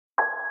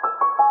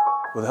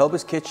With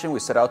Helbiz Kitchen, we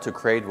set out to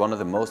create one of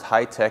the most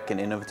high-tech and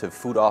innovative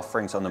food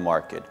offerings on the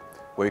market,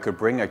 where we could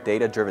bring our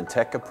data-driven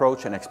tech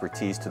approach and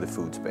expertise to the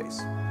food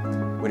space.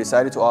 We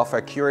decided to offer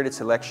a curated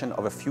selection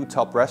of a few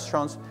top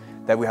restaurants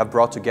that we have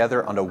brought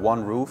together under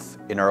one roof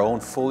in our own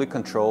fully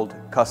controlled,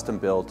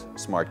 custom-built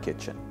smart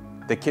kitchen.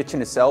 The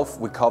kitchen itself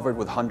we covered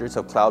with hundreds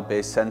of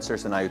cloud-based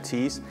sensors and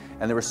IoTs,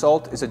 and the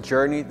result is a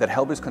journey that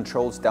Helbiz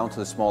controls down to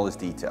the smallest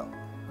detail.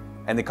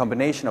 And the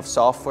combination of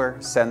software,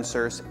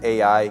 sensors,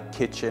 AI,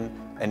 kitchen,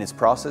 and its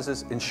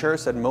processes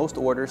ensures that most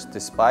orders,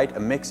 despite a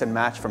mix and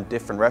match from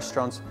different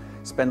restaurants,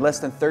 spend less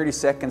than 30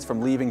 seconds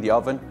from leaving the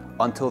oven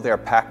until they are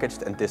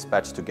packaged and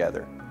dispatched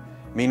together,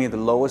 meaning the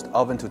lowest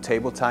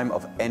oven-to-table time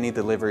of any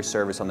delivery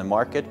service on the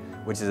market,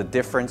 which is a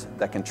difference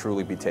that can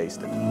truly be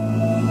tasted.